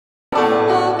In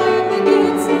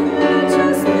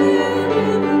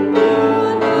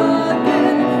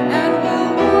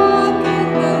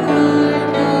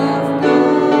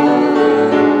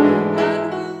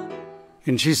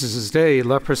Jesus' day,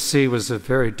 leprosy was a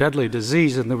very deadly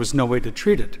disease, and there was no way to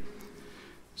treat it.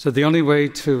 So the only way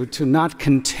to not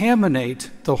contaminate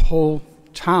the whole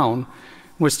town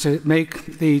was to make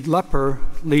the leper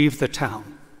leave the town.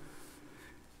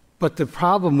 But the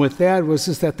problem with that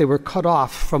is that they were cut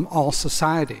off from all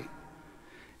society.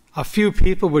 A few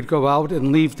people would go out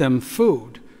and leave them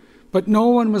food, but no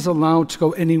one was allowed to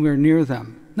go anywhere near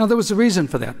them. Now, there was a reason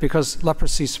for that, because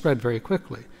leprosy spread very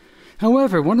quickly.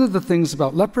 However, one of the things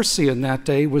about leprosy in that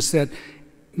day was that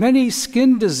many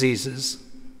skin diseases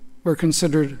were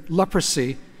considered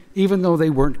leprosy, even though they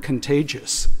weren't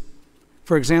contagious.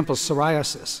 For example,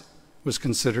 psoriasis was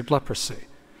considered leprosy.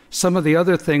 Some of the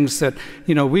other things that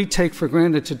we take for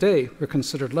granted today were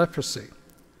considered leprosy.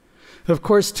 Of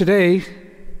course, today,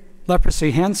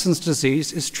 leprosy, Hansen's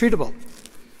disease, is treatable,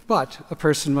 but a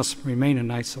person must remain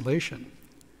in isolation.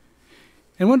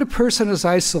 And when a person is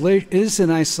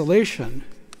in isolation,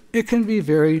 it can be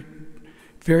very,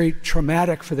 very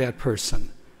traumatic for that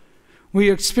person.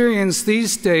 We experience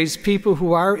these days people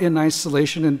who are in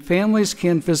isolation, and families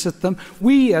can't visit them.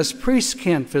 We as priests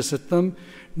can't visit them.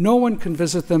 No one can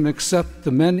visit them except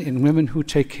the men and women who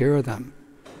take care of them.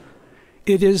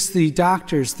 It is the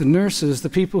doctors, the nurses, the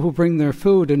people who bring their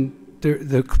food, and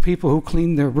the people who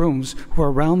clean their rooms who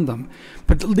are around them.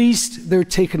 But at least they're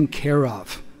taken care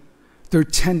of. They're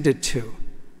tended to.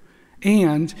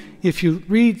 And if you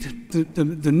read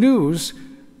the news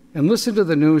and listen to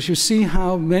the news, you see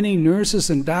how many nurses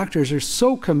and doctors are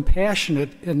so compassionate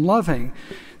and loving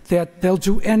that they'll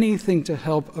do anything to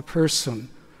help a person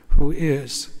who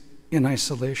is in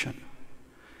isolation.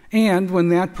 And when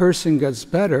that person gets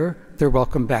better, they're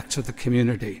welcomed back to the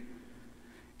community.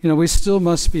 We still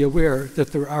must be aware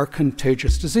that there are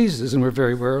contagious diseases, and we're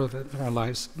very aware of it in our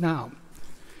lives now.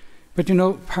 But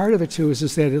part of it too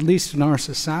is that at least in our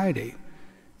society,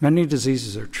 many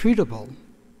diseases are treatable,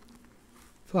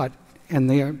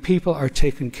 and people are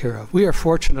taken care of. We are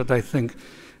fortunate, I think,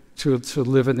 to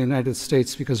live in the United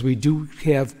States because we do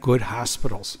have good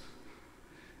hospitals.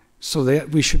 So that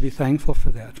we should be thankful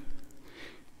for that.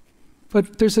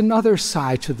 But there's another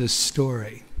side to this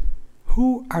story.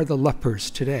 Who are the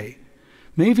lepers today?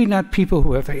 Maybe not people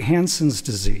who have Hansen's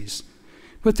disease,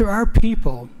 but there are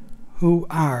people who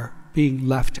are being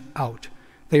left out.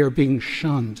 They are being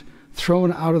shunned,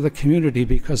 thrown out of the community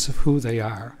because of who they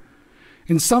are.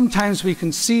 And sometimes we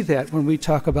can see that when we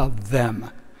talk about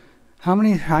them. How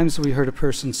many times have we heard a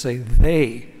person say,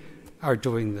 they are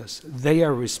doing this, they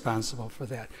are responsible for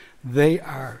that, they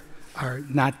are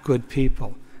not good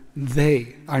people,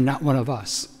 they are not one of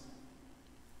us?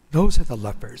 Those are the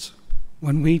lepers.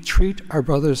 When we treat our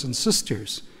brothers and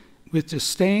sisters with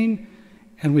disdain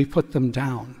and we put them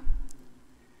down.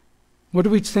 What do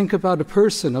we think about a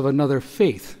person of another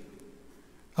faith,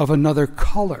 of another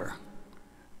color,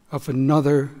 of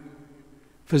another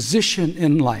position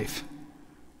in life?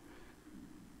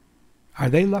 Are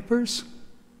they lepers?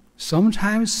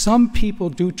 Sometimes some people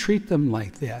do treat them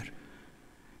like that.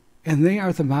 And they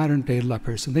are the modern day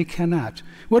lepers, and they cannot.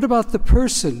 What about the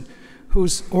person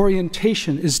whose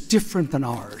orientation is different than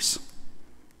ours?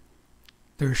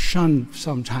 They're shunned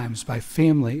sometimes by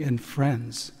family and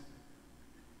friends.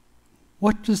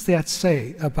 What does that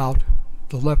say about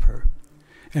the leper?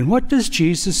 And what does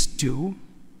Jesus do?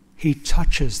 He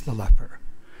touches the leper.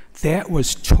 That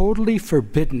was totally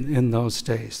forbidden in those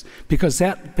days, because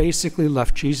that basically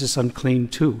left Jesus unclean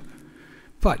too.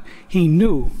 But he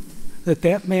knew that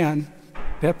that man,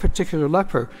 that particular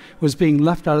leper, was being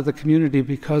left out of the community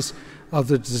because of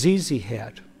the disease he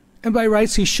had. And by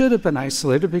rights, he should have been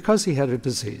isolated because he had a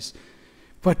disease.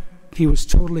 But he was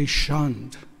totally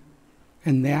shunned.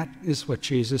 And that is what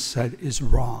Jesus said is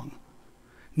wrong.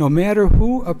 No matter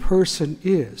who a person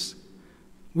is,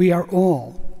 we are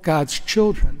all God's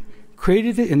children,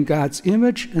 created in God's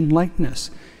image and likeness,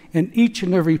 and each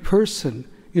and every person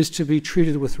is to be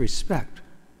treated with respect.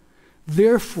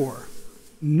 Therefore,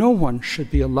 no one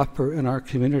should be a leper in our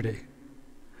community.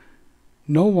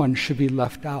 No one should be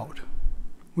left out.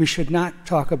 We should not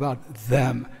talk about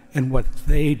them and what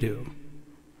they do.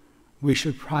 We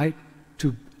should try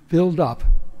to build up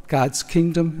God's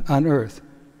kingdom on earth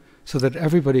so that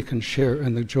everybody can share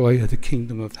in the joy of the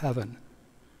kingdom of heaven.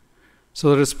 So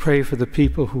let us pray for the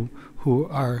people who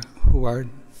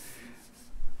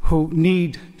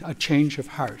need a change of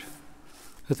heart,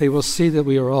 that they will see that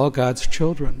we are all God's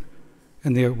children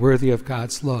and they are worthy of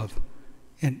God's love,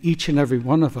 and each and every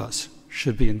one of us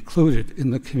should be included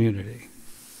in the community.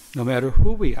 no matter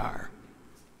who we are,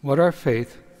 what our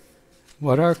faith,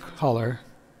 what our color,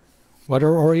 what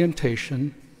our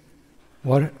orientation,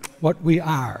 what we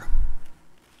are.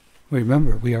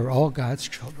 Remember, we are all God's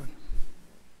children.